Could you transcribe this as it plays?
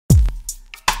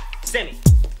Semi.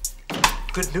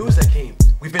 Good news, Akeem.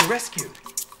 We've been rescued.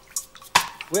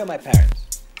 Where are my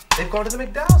parents? They've gone to the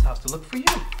McDowell's house to look for you.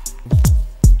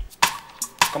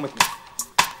 Come with me.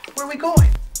 Where are we going?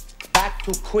 Back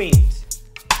to Queens.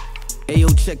 Hey yo,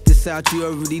 check this out, you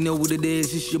already know what it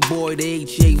is. It's your boy, the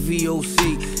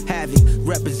Havoc, Havoc,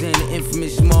 representing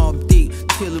infamous Mobb D,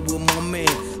 chillin' with my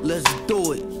man, let's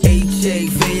do it.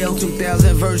 Havoc,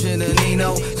 2000 version of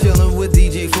Nino, chillin' with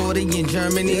DJ 40 in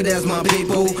Germany, that's my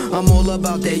people. I'm all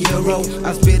about that Euro,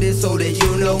 I spit it so that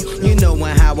you know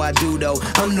how I do though,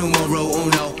 I'm numero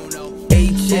uno.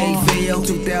 Havoc,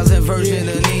 2000 version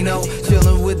of Nino,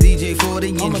 chillin' with DJ 40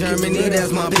 in Germany,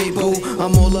 that's my people.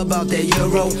 I'm all about that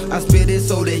Euro, I spit it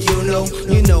so that you know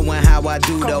how I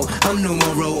do though, I'm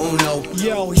numero uno.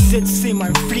 Yo, ich sitz in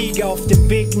meinem Flieger auf dem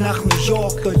Weg nach New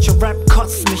York. Deutscher Rap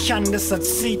kotzt mich an, deshalb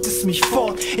zieht es mich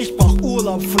fort. Ich brauch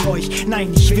Urlaub von euch,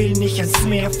 nein, ich will nicht ans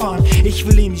Meer fahren. Ich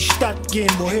will in die Stadt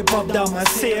gehen, wo Hip-Hop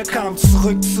damals herkam.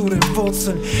 Zurück zu den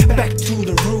Wurzeln, back to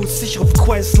the roots. Ich ruf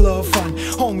Questlove an,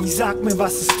 Homie, sag mir,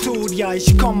 was es tut. Ja,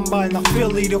 ich komm bald nach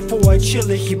Philly, davor chill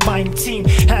ich hier beim Team.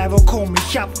 Havoc, komm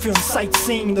ich ab für ein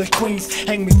Sightseeing durch Queens.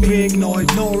 Häng mit Big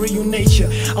Noid, no Reunation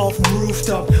auf dem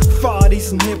Rooftop. Fahr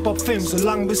diesen Hip-Hop-Film so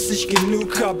lang bis ich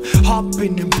genug hab. Hopp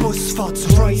in den Bus, fahr zu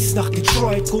Royce nach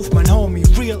Detroit. Ruf mein Homie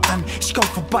Real an, ich komm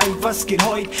vorbei, was geht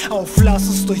heut? Auf, lass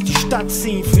uns durch die Stadt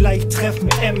ziehen. Vielleicht treffen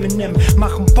wir Eminem,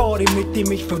 machen Party, mit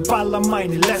dem ich verballer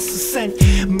meine letzte Cent.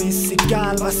 Mir ist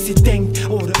egal, was ihr denkt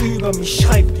oder über mich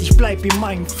schreibt. Ich bleib in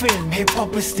meinem Film,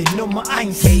 Hip-Hop ist die Nummer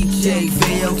 1.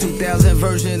 Havoc, 2000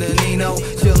 version of Nino,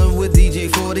 chillin' with DJ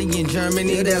 40 in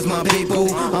Germany, that's my people.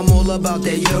 I'm all about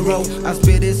that Euro, I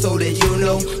spit it so that you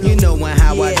know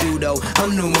how I do though,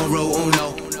 I'm numero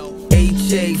uno.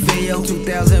 Havoc,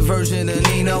 2000 version of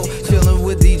Nino, chillin'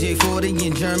 with DJ 40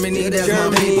 in Germany, that's my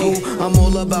people. I'm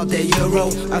all about that Euro,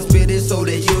 I spit it so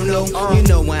that you know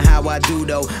how I do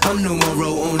though, I'm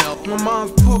numero uno. My mom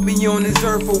put me on this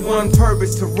earth for one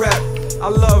purpose, to rap. I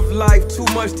love life too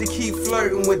much to keep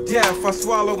flirting with death. I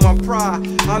swallow my pride,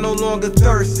 I no longer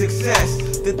thirst success.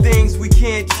 The things we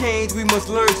can't change, we must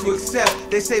learn to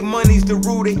accept. They say money's the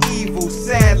root of evil.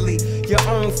 Sadly, your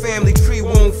own family tree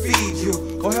won't feed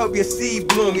you or help your seed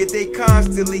bloom, yet they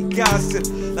constantly gossip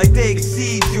like they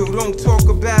exceed you. Don't talk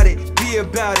about it, be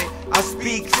about it. I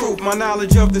speak truth, my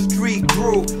knowledge of the street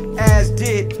grew, as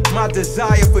did my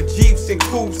desire for jeeps and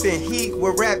coupes and heat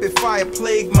where rapid fire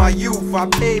plagued my youth. I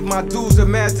paid my dues of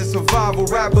master survival,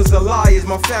 rappers are liars.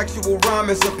 My factual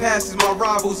rhyming surpasses my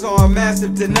rivals, are a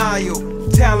massive denial.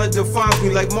 Talent defines me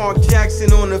like Mark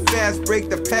Jackson on the fast break,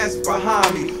 the past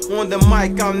behind me. On the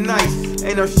mic I'm nice,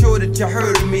 and I'm sure that you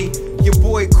heard of me. Your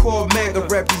boy Cormega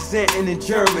representing in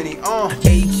Germany.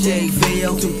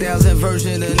 Havoc, 2000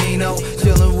 version of Nino,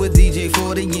 chillin' with DJ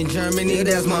 40 in Germany,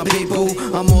 that's my people.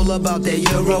 I'm all about that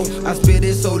Euro, I spit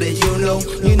it so that you know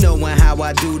how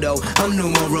I do though, I'm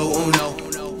numero uno.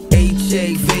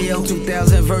 Havoc,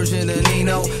 2000 version of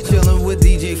Nino, chillin' with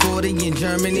DJ 40 in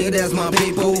Germany, that's my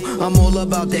people. I'm all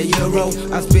about that Euro,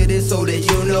 I spit it so that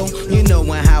you know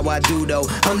how I do though,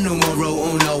 I'm numero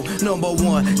uno. Number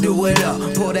one, do it up,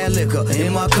 pour that liquor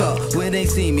in my cup. When they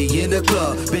see me in the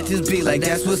club, bitches be like,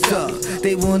 that's what's up.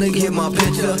 They wanna get my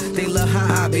picture, they love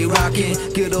how I be rockin'.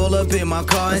 Get all up in my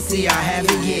car and see I have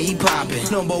it, yeah, he poppin'.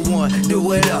 Number one,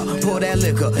 do it up, pour that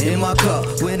liquor in my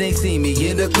cup. When they see me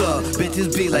in the club,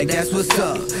 bitches be like, that's what's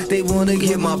up. They wanna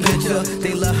get my picture,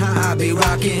 they love how I be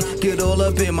rockin'. Get all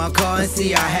up in my car and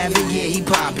see I have it, yeah, he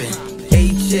poppin'.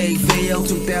 Havoc,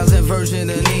 2000 version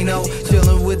of Nino,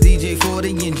 chillin' with DJ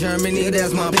 40 in Germany,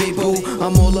 that's my people.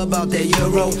 I'm all about that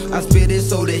Euro, I spit it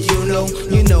so that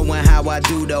you know how I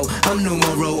do though, I'm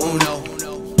numero uno.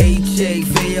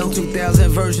 Havoc, 2000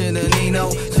 version of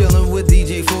Nino, chillin' with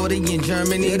DJ 40 in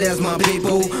Germany, that's my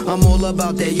people. I'm all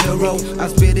about that Euro, I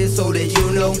spit it so that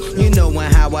you know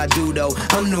how I do though,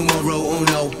 I'm numero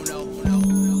uno.